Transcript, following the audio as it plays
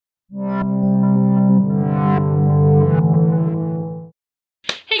Hey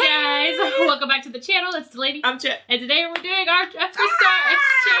guys, welcome back to the channel. It's Delaney. I'm Chip. And today we're doing our Jeffree Star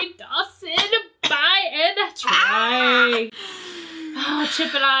Exchange Dawson buy and try. Oh,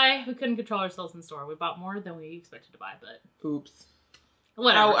 Chip and I, we couldn't control ourselves in the store. We bought more than we expected to buy, but oops.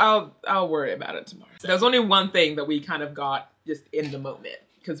 Whatever. I'll worry about it tomorrow. So. There's only one thing that we kind of got just in the moment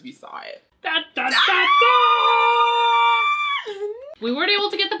because we saw it. Da, da, da, da. We weren't able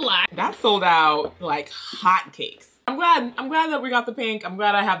to get the black. That sold out like hotcakes. I'm glad that we got the pink. I'm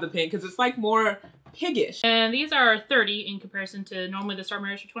glad I have the pink because it's like more piggish. And these are 30 in comparison to normally the Star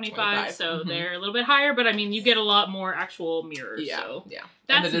mirrors are 25, so they're a little bit higher, but I mean you get a lot more actual mirrors. Yeah, so yeah.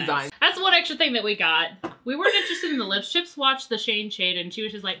 That's and the design. Nice. That's one extra thing that we got. We weren't interested in the lips. Chips watched the shade and she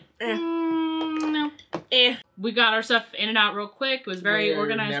was just like, no. We got our stuff in and out real quick. It was very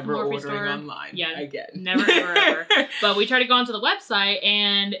organized. Never Morphe ordering store. online. Yeah, again. Never ever. But we tried to go onto the website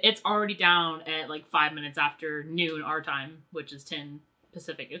and it's already down at like 5 minutes after noon our time, which is 10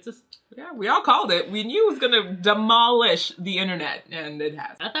 Pacific. It's just yeah, we all called it. We knew it was gonna demolish the internet, and it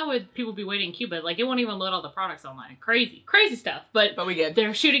has. I thought people would be waiting in queue, but like it won't even load all the products online. Crazy stuff. But we get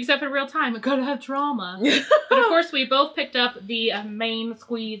they're shooting stuff in real time. It could have drama. But of course, we both picked up the main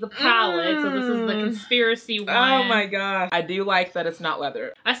squeeze palette. So this is the conspiracy one. Oh my gosh, I do like that it's not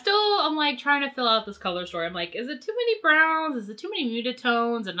leather. I'm like trying to fill out this color story. I'm like, is it too many browns? Is it too many muted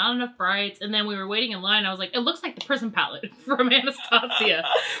tones and not enough brights? And then we were waiting in line. I was like, it looks like the Prism palette from Anastasia.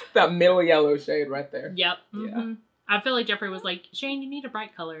 That middle yellow shade right there. Yep. Yeah. I feel like Jeffree was like, Shane, you need a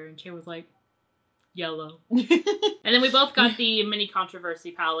bright color. And Shane was like, yellow. And then we both got the mini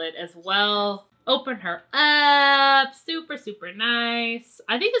controversy palette as well. Open her up. Super, super nice.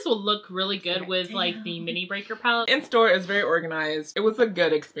 I think this will look really good with like the mini breaker palette. In store is very organized. It was a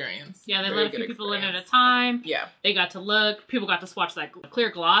good experience. Yeah, they let a few people in at a time. Yeah. They got to look. People got to swatch that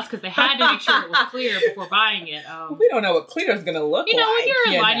clear gloss because they had to make sure it was clear before buying it. We don't know what clear is gonna look like. You know, when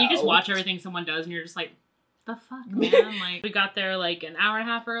you're in line, you just watch everything someone does and you're just like, the fuck, man? Like, we got there like an hour and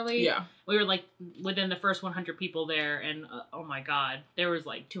a half early. Yeah. We were like within the first 100 people there, and oh my god, there was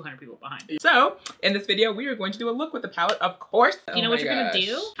like 200 people behind. So, in this video, we are going to do a look with the palette, of course. You know what you're gonna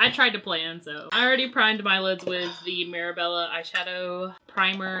do? I tried to plan, so I already primed my lids with the Mirabella eyeshadow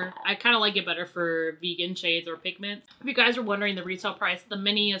primer. I kind of like it better for vegan shades or pigments. If you guys are wondering the retail price, the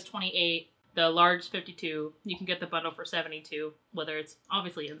mini is $28. The large 52. You can get the bundle for 72, whether it's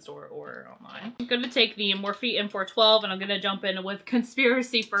obviously in store or online. I'm gonna take the Morphe M412 and I'm gonna jump in with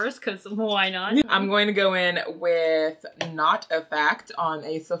Conspiracy first, because why not? I'm going to go in with Not a Fact on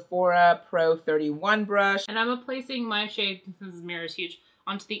a Sephora Pro 31 brush. And I'm placing my shade, since this mirror is huge,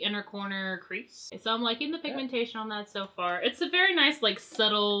 onto the inner corner crease. So I'm liking the pigmentation on that so far. It's a very nice, like,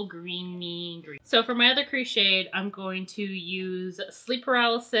 subtle greeny green. So for my other crease shade, I'm going to use Sleep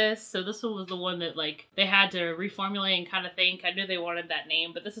Paralysis. So this one was the one that, like, they had to reformulate and kind of think. I knew they wanted that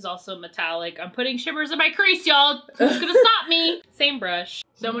name, but this is also metallic. I'm putting shimmers in my crease, y'all. Who's gonna stop me? Same brush.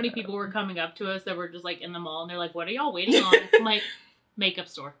 So many people were coming up to us that were just, like, in the mall, and they're like, what are y'all waiting on? I'm like, makeup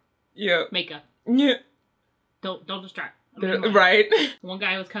store. Yeah. Makeup. Yeah. Don't distract. Right. One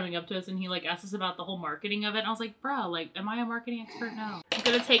guy was coming up to us and he like asked us about the whole marketing of it. And I was like, bro, like, am I a marketing expert? No. I'm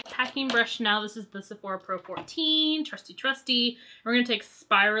gonna take packing brush now. This is the Sephora Pro 14, trusty. We're gonna take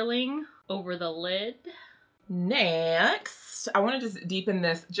spiraling over the lid. Next, I want to just deepen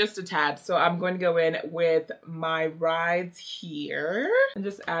this just a tad. So I'm going to go in with my rides here and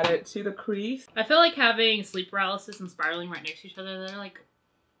just add it to the crease. I feel like having sleep paralysis and spiraling right next to each other, they're like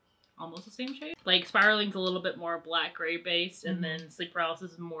almost the same shade. Like spiraling's a little bit more black gray based, and then sleep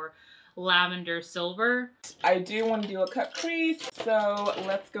paralysis is more lavender silver. I do want to do a cut crease, so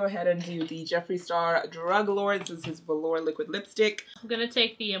let's go ahead and do the Jeffree Star Drug Lord. This is velour liquid lipstick. I'm gonna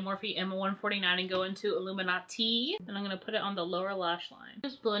take the Morphe M149 and go into Illuminati, and I'm gonna put it on the lower lash line.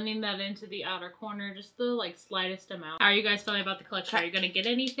 Just blending that into the outer corner, just the like slightest amount. How are you guys feeling about the collection? Are you gonna get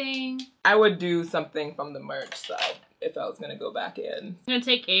anything? I would do something from the merch side if I was gonna go back in. I'm gonna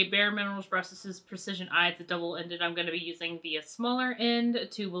take a Bare Minerals brush. This is Precision Eye. It's a double-ended. I'm gonna be using the smaller end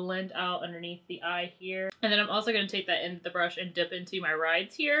to blend out underneath the eye here. And then I'm also gonna take that end of the brush and dip into my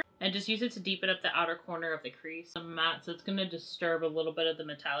rides here and just use it to deepen up the outer corner of the crease. I'm matte, so it's gonna disturb a little bit of the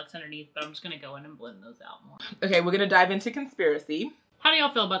metallics underneath, but I'm just gonna go in and blend those out more. Okay, we're gonna dive into Conspiracy. How do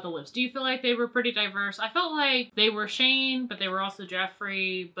y'all feel about the lips? Do you feel like they were pretty diverse? I felt like they were Shane, but they were also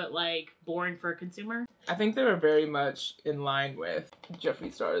Jeffree, but like boring for a consumer. I think they were very much in line with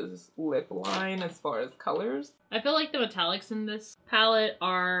Jeffree Star's lip line as far as colors. I feel like the metallics in this palette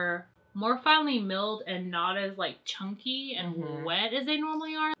are more finely milled and not as like chunky and wet as they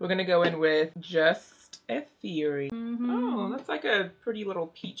normally are. We're gonna go in with just Just Ethereal. Oh, that's like a pretty little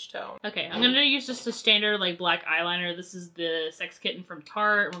peach tone. Okay, I'm gonna use just a standard like black eyeliner. This is the Sex Kitten from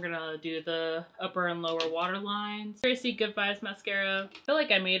Tarte. We're gonna do the upper and lower waterlines. CREASE Good Vibes mascara. I feel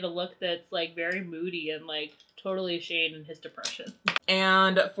like I made a look that's like very moody and like totally Shane in his depression.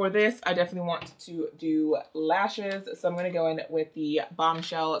 And for this, I definitely want to do lashes. So I'm going to go in with the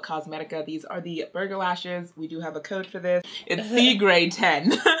Bombshell Cosmetica. These are the Burger Lashes. We do have a code for this. It's C grade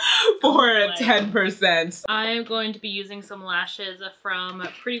 10 for 10%. I'm going to be using some lashes from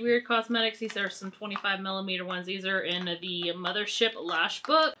Pretty Weird Cosmetics. These are some 25mm ones. These are in the Mothership Lash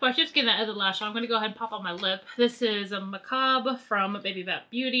Book. But just getting that other lash on, I'm going to go ahead and pop on my lip. This is a Macabre from Baby Bat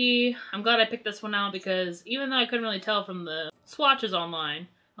Beauty. I'm glad I picked this one out because even though I couldn't really tell from the swatches online,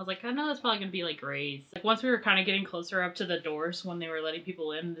 I was like, I know that's probably gonna be like Grays. Like once we were kind of getting closer up to the doors when they were letting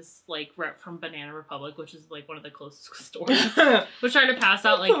people in, this like rep from Banana Republic, which is like one of the closest stores, was trying to pass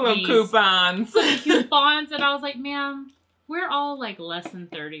out like these coupons. Coupons, and I was like, man, we're all like less than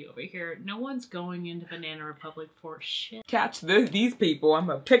 30 over here. No one's going into Banana Republic for shit. Catch these people. I'm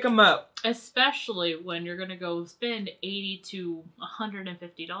gonna pick them up. Especially when you're gonna go spend $80 to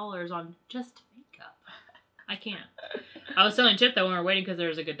 $150 on just makeup. I can't. I was telling Chip that when we were waiting because there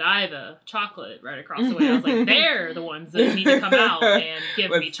was a Godiva chocolate right across the way. I was like, they're the ones that need to come out and give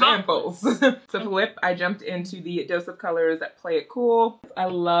me samples. So for lip, I jumped into the Dose of Colors that Play It Cool. I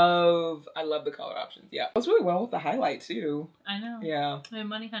love the color options. Yeah, it goes really well with the highlight too. I know. Yeah. My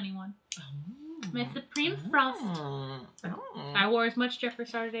Money Honey one. My Supreme Frost. I wore as much Jeffree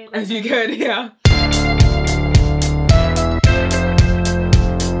Star today as you could. Yeah.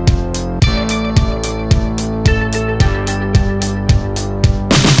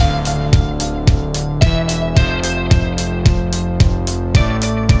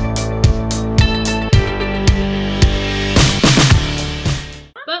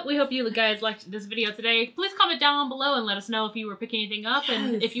 Hope you guys liked this video today. Please comment down below and let us know if you were picking anything up,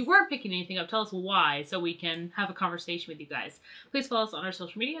 and if you weren't picking anything up, tell us why so we can have a conversation with you guys. Please follow us on our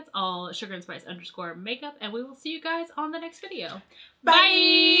social media. It's all sugar and spice _ makeup, and we will see you guys on the next video.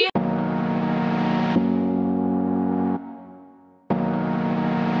 Bye!